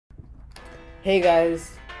Hey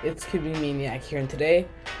guys, it's QB Maniac here, and today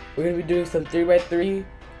we're going to be doing some 3x3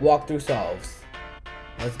 walkthrough solves.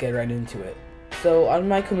 Let's get right into it. So on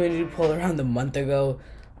my community poll around a month ago,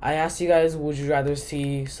 I asked you guys, would you rather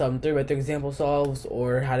see some 3x3 example solves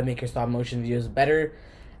or how to make your stop motion videos better?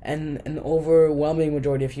 And an overwhelming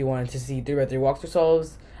majority of you wanted to see 3x3 walkthrough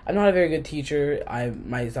solves. I'm not a very good teacher. I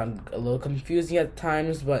might sound a little confusing at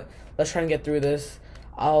times, but let's try and get through this.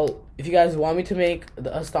 If you guys want me to make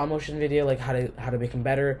a stop motion video, like how to make them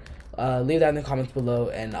better, leave that in the comments below,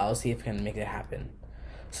 and I'll see if I can make it happen.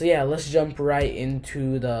 So yeah, let's jump right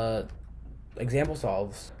into the example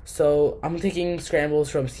solves. So I'm taking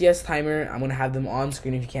scrambles from CS Timer. I'm gonna have them on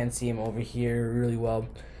screen if you can't see them over here really well.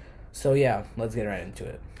 So yeah, let's get right into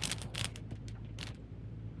it.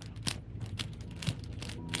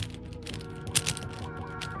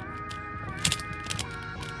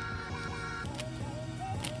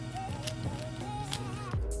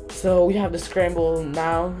 So we have the scramble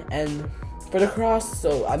now, and for the cross,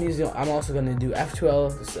 so I'm also gonna do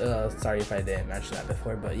F12. Sorry if I didn't mention that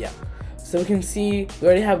before, but yeah. So we can see we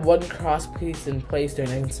already have one cross piece in place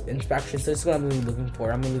during inspection. So this is what I'm really looking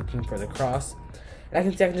for. I'm looking for the cross, and I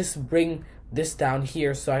can see I can just bring this down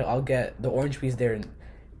here, so I'll get the orange piece there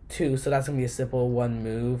too. So that's gonna be a simple one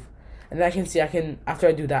move, and then I can see after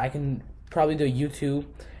I do that I can probably do a U2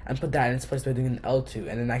 and put that in its place by doing an L2,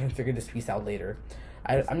 and then I can figure this piece out later.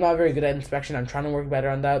 I'm not very good at inspection. I'm trying to work better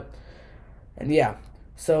on that. And yeah,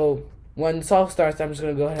 so when the solve starts, I'm just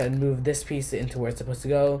going to go ahead and move this piece into where it's supposed to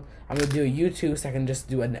go. I'm going to do a U2, so I can just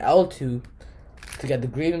do an L2 to get the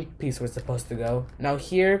green piece where it's supposed to go. Now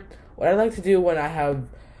here, what I like to do when I have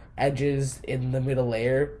edges in the middle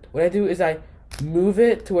layer, what I do is I move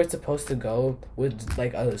it to where it's supposed to go with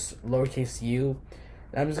like a lowercase u.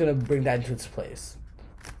 And I'm just going to bring that into its place.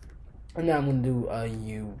 And now I'm going to do a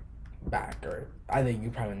U back, or either U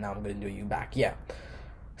prime, and now I'm going to do a U back, yeah.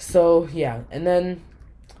 So yeah, and then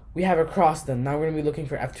we have a cross done. Now we're going to be looking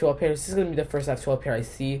for F12 pair. This is going to be the first F12 pair I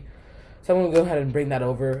see. So I'm going to go ahead and bring that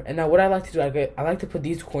over. And now what I like to do, I like to put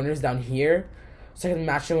these corners down here so I can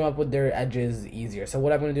match them up with their edges easier. So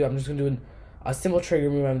what I'm going to do, I'm just going to do a simple trigger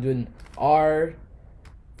move. I'm doing R,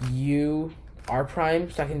 U, R prime,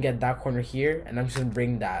 so I can get that corner here, and I'm just going to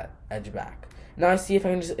bring that edge back. Now I see if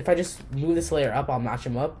I just move this layer up, I'll match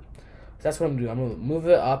them up. So that's what I'm doing. I'm going to move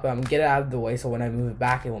it up, I'm going to get it out of the way so when I move it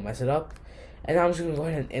back, it won't mess it up. And now I'm just going to go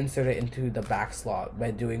ahead and insert it into the back slot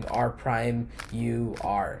by doing R prime, U,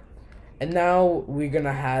 R. And now we're going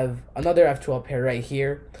to have another F12 pair right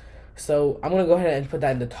here. So I'm going to go ahead and put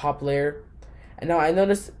that in the top layer. And now I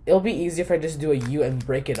notice it'll be easier if I just do a U and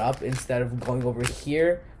break it up instead of going over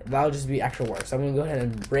here. That'll just be extra work. So I'm going to go ahead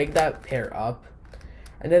and break that pair up.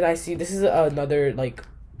 And then I see this is another like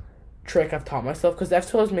trick I've taught myself, because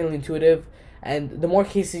F12 is mainly intuitive, and the more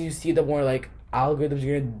cases you see, the more like algorithms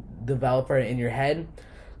you're gonna develop in your head.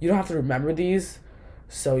 You don't have to remember these.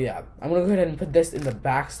 So yeah, I'm gonna go ahead and put this in the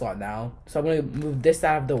back slot now. So I'm gonna move this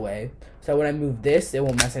out of the way, so when I move this, it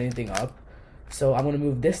won't mess anything up. So I'm gonna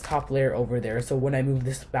move this top layer over there, so when I move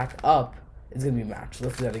this back up, it's gonna be matched.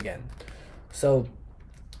 Let's do that again. So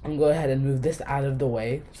I'm gonna go ahead and move this out of the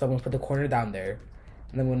way, so I'm gonna put the corner down there.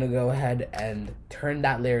 And I'm going to go ahead and turn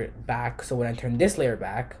that layer back, so when I turn this layer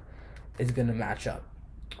back, it's going to match up.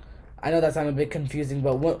 I know that sounds a bit confusing,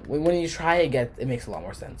 but when you try it makes a lot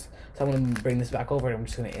more sense. So I'm going to bring this back over, and I'm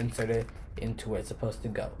just going to insert it into where it's supposed to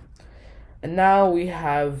go. And now we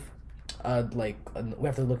have, we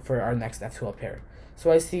have to look for our next F12 pair.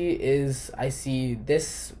 So I see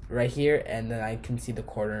this right here, and then I can see the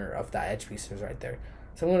corner of that edge piece is right there.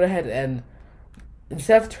 So I'm going to go ahead and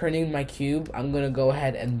instead of turning my cube, I'm going to go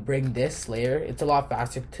ahead and bring this layer. It's a lot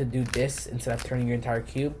faster to do this instead of turning your entire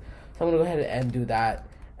cube. So I'm going to go ahead and do that,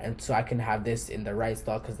 and so I can have this in the right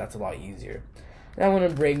slot because that's a lot easier. Now I'm going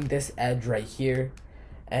to bring this edge right here,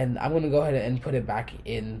 and I'm going to go ahead and put it back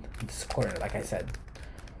in this corner like I said.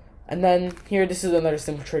 And then here, this is another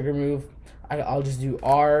simple trigger move. I'll just do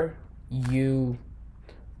R, U,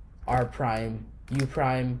 R prime, U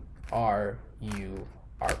prime, R, U,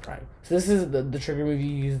 R prime. So this is the trigger move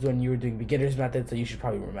you used when you were doing beginner's method, so you should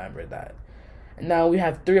probably remember that. And now we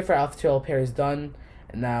have 3 of our F12 pairs done,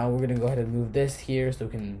 and now we're going to go ahead and move this here so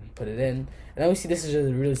we can put it in. And now we see this is just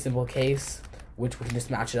a really simple case, which we can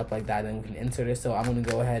just match it up like that, and we can insert it. So I'm going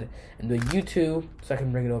to go ahead and do a U2 so I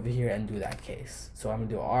can bring it over here and do that case. So I'm going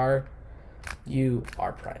to do R, U,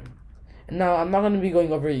 R prime. And now I'm not going to be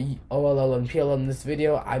going over OLL and PLL in this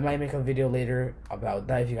video. I might make a video later about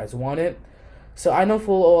that if you guys want it. So I know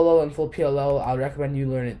full OLL and full PLL. I'll recommend you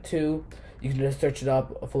learn it too. You can just search it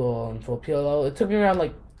up, full OLL and full PLL. It took me around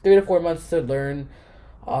like 3 to 4 months to learn.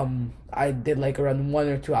 I did like around 1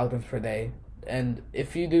 or 2 algorithms per day. and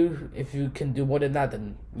if you can do more than that,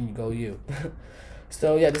 then you go you.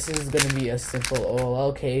 So yeah, this is gonna be a simple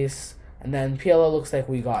OLL case, and then PLL looks like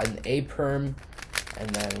we got an A perm, and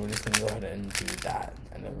then we're just gonna go ahead and do that,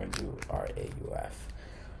 and then we're gonna do our AUF.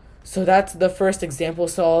 So that's the first example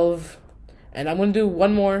solve, and I'm gonna do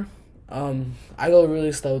one more. I go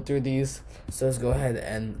really slow through these, so let's go ahead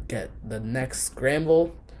and get the next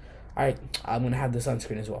scramble. Alright, I'm gonna have this on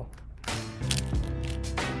screen as well.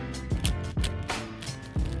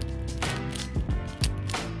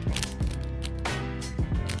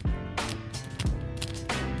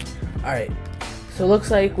 Alright, so it looks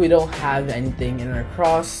like we don't have anything in our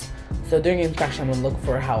cross, so during inspection I'm gonna look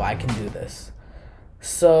for how I can do this.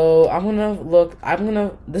 So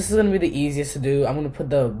this is gonna be the easiest to do. I'm gonna put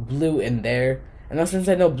the blue in there, and now since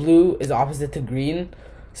I know blue is opposite to green,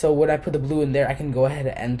 so when I put the blue in there, I can go ahead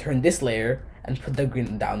and turn this layer and put the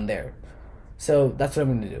green down there. So that's what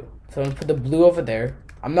I'm gonna do. So I'm gonna put the blue over there.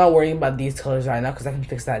 I'm not worrying about these colors right now because I can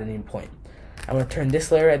fix that at any point. I'm gonna turn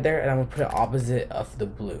this layer right there, and I'm gonna put it opposite of the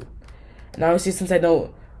blue. And obviously, since I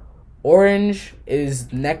know orange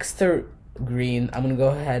is next to green, I'm gonna go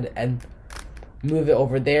ahead and move it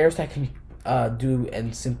over there so I can do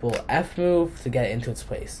a simple F move to get it into its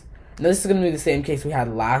place. Now this is gonna be the same case we had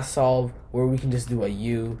last solve, where we can just do a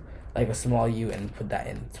U, like a small U, and put that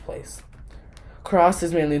in its place. Cross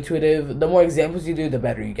is mainly intuitive. The more examples you do, the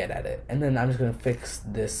better you get at it. And then I'm just gonna fix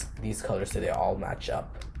these colors so they all match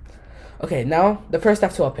up. Okay, now the first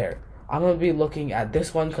F2L pair. I'm gonna be looking at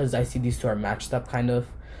this one because I see these two are matched up kind of.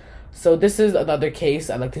 So this is another case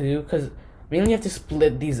I like to do because mainly you have to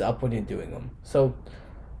split these up when you're doing them. So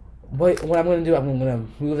what I'm gonna do, I'm gonna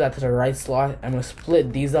move that to the right slot. I'm gonna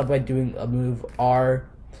split these up by doing a move R,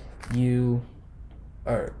 U,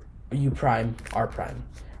 or U prime, R prime.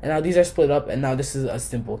 And now these are split up, and now this is a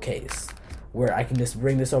simple case where I can just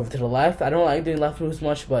bring this over to the left. I don't like doing left moves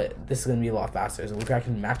much, but this is gonna be a lot faster. So I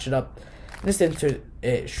can match it up, just insert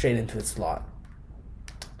it straight into its slot.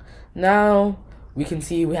 Now we can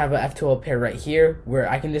see we have an F2L pair right here where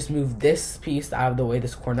I can just move this piece out of the way,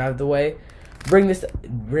 this corner out of the way, bring this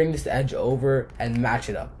edge over and match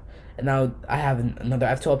it up. And now I have another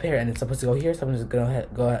F2L pair and it's supposed to go here, so I'm just gonna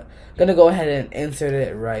go ahead and insert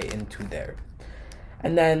it right into there.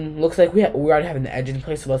 And then looks like we already have an edge in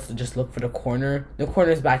place, so let's just look for the corner. The corner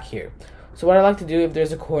is back here. So what I like to do, if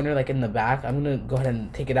there's a corner like in the back, I'm gonna go ahead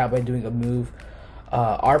and take it out by doing a move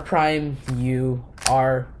R prime U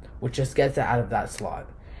R, which just gets it out of that slot.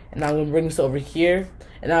 And now I'm gonna bring this over here,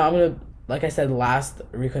 and now I'm gonna, like I said, last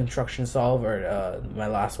reconstruction solve, or my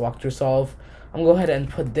last walkthrough solve, I'm gonna go ahead and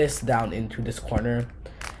put this down into this corner.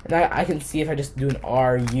 And I can see if I just do an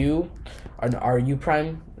RU or an RU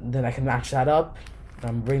prime, then I can match that up.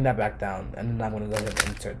 I'm bring that back down, and then I'm gonna go ahead and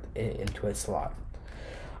insert it into its slot.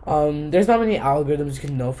 There's not many algorithms you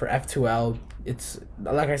can know for F2L. It's,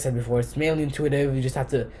 like I said before, it's mainly intuitive. You just have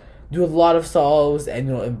to do a lot of solves, and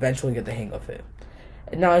you'll eventually get the hang of it.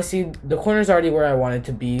 And now I see the corner's already where I want it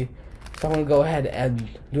to be, so I'm gonna go ahead and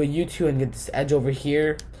do a U2 and get this edge over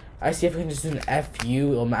here. I see if I can just do an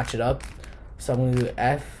FU, it'll match it up. So I'm gonna do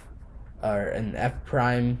F, or an F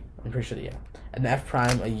prime. I'm pretty sure, yeah, an F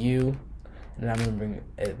prime, a U. And I'm gonna bring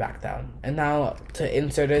it back down. And now to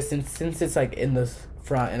insert it, since it's like in the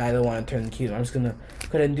front and I don't want to turn the keys, I'm just gonna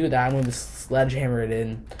go ahead and do that. I'm gonna sledgehammer it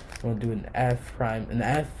in. I'm gonna do an F prime, an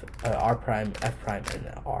F, R prime, F prime, and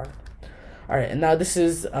an R. Alright, and now this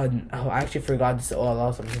is oh, I actually forgot this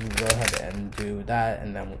OLL, so I'm just gonna go ahead and do that,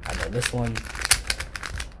 and then I know this one.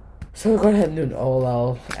 So we'll go ahead and do an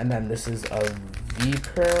OLL, and then this is a V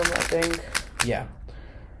perm, I think. Yeah.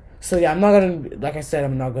 So yeah, I'm not gonna, like I said,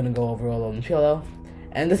 I'm not gonna go over OLL and PLL.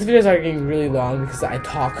 And this videos are getting really long because I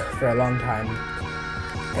talk for a long time.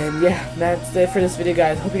 And yeah, that's it for this video,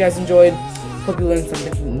 guys. Hope you guys enjoyed. Hope you learned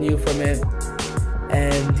something new from it.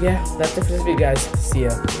 And yeah, that's it for this video, guys. See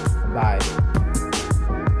ya. Bye.